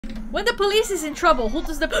When the police is in trouble, who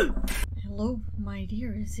does the... Hello, my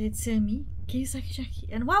dears. It's me, Jackie,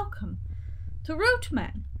 and welcome to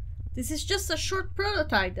Rootman. This is just a short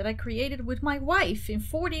prototype that I created with my wife in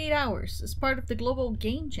 48 hours as part of the global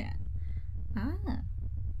game jam.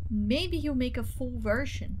 Maybe you'll make a full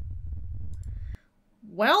version.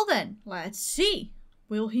 Well then, let's see.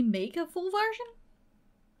 Will he make a full version?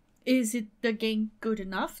 Is it the game good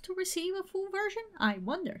enough to receive a full version? I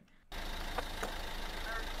wonder.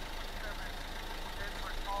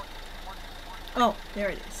 Oh, there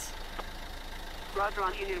it is. Roger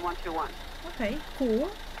on Union 121. Okay, cool.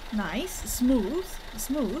 Nice. Smooth.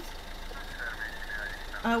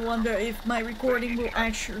 I wonder if my recording will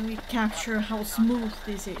actually capture how smooth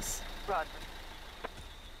this is. Roger.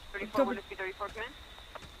 34, 34 command.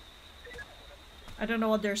 I don't know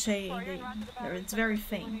what they're saying. It's very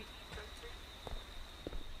faint.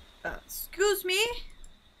 Excuse me?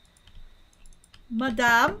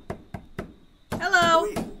 Madame? Hello?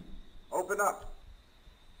 Please, open up.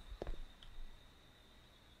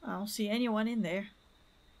 I don't see anyone in there.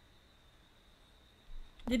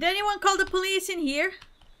 Did anyone call the police in here?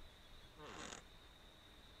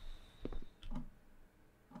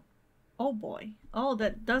 Oh boy. Oh,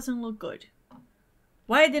 that doesn't look good.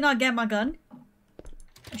 Why did I not get my gun?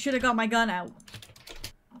 I should have got my gun out.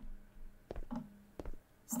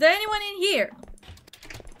 Is there anyone in here?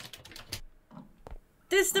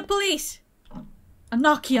 This is the police. A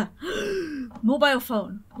Nokia. Mobile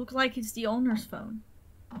phone. Look like it's the owner's phone.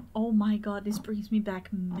 Oh my god, this brings me back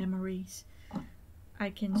memories. I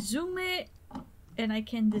can zoom it and I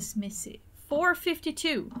can dismiss it.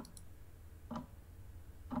 452.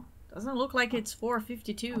 Doesn't look like it's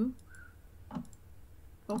 452.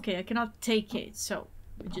 Okay, I cannot take it, so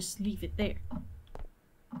we just leave it there.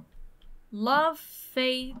 Love,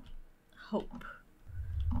 faith, hope.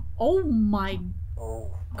 Oh my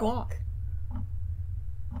god.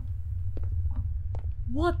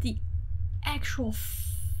 What the actual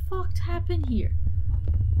fuck happened here?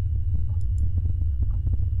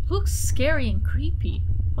 Looks scary and creepy.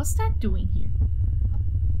 What's that doing here?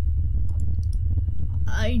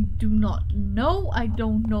 I do not know. I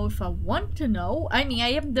don't know if I want to know. I mean, I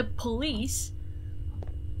am the police.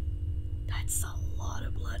 That's a lot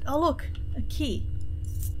of blood. Oh look, a key.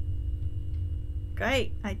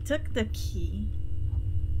 Great, I took the key.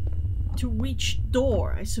 To which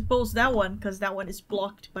door? I suppose that one, because that one is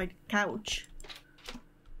blocked by the couch.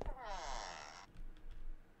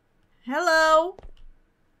 Hello?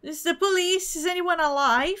 This is the police. Is anyone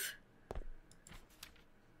alive?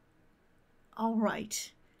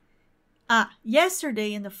 Alright.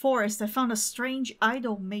 Yesterday in the forest I found a strange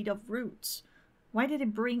idol made of roots. Why did I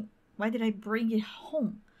bring it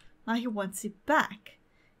home? Now he wants it back.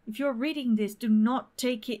 If you're reading this, do not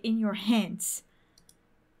take it in your hands.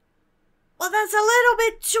 Well, that's a little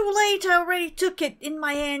bit too late. I already took it in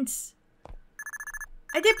my hands.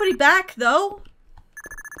 I did put it back, though.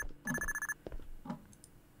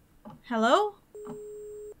 Hello?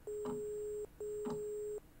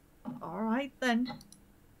 Alright, then.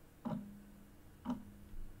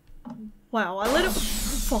 Wow, a little...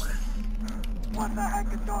 Fuck. What the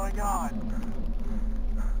heck is going on?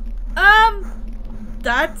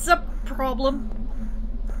 That's a problem.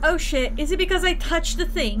 Oh shit, is it because I touched the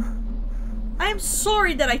thing? I am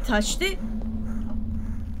sorry that I touched it.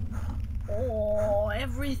 Oh,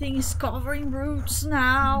 everything is covering roots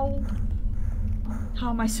now. How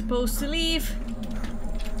am I supposed to leave?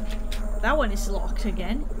 That one is locked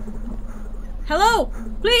again. Hello!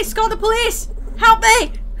 Please call the police! Help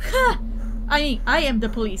me! I mean, I am the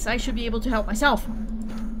police. I should be able to help myself.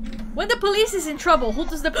 When the police is in trouble, who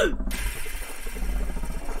does the...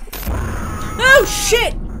 Oh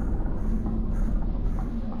shit!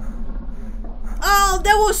 Oh,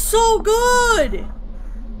 that was so good!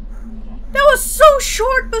 That was so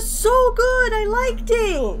short but so good! I liked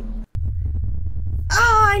it!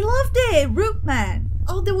 I loved it! Rootman!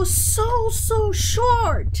 Oh, that was so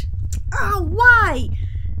short! Why?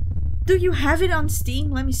 Do you have it on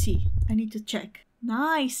Steam? Let me see. I need to check.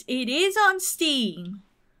 Nice! It is on Steam!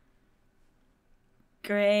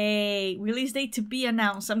 Great! Release date to be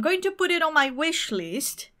announced. I'm going to put it on my wish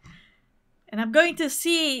list. And I'm going to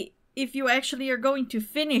see if you actually are going to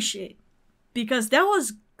finish it. Because that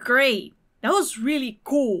was great. That was really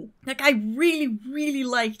cool. Like, I really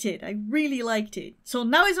liked it. I really liked it. So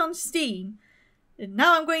now it's on Steam. And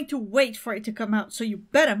now I'm going to wait for it to come out. So you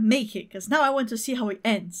better make it. Because now I want to see how it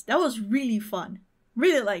ends. That was really fun.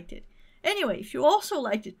 Really liked it. Anyway, if you also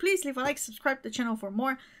liked it, please leave a like, subscribe to the channel for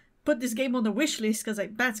more. Put this game on the wish list because I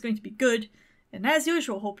bet it's going to be good. And as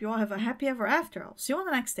usual, hope you all have a happy ever after. I'll see you on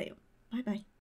the next day. Bye bye.